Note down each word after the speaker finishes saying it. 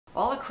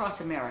all across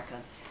America,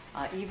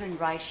 even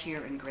right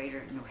here in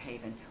greater New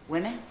Haven,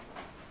 women,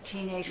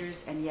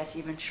 teenagers, and yes,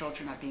 even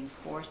children are being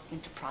forced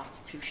into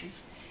prostitution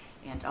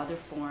and other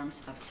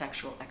forms of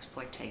sexual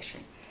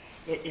exploitation.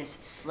 It is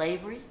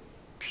slavery,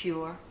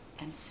 pure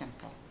and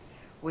simple.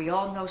 We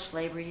all know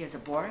slavery is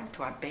abhorrent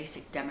to our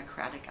basic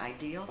democratic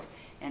ideals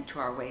and to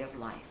our way of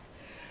life.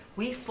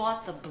 We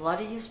fought the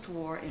bloodiest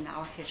war in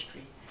our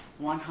history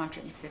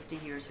 150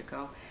 years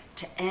ago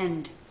to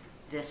end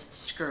this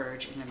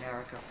scourge in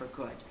America for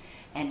good.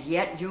 And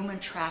yet human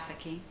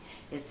trafficking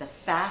is the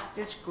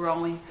fastest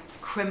growing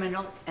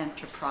criminal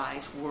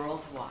enterprise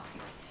worldwide.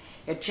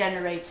 It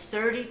generates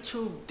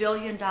 $32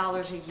 billion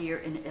a year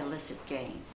in illicit gains.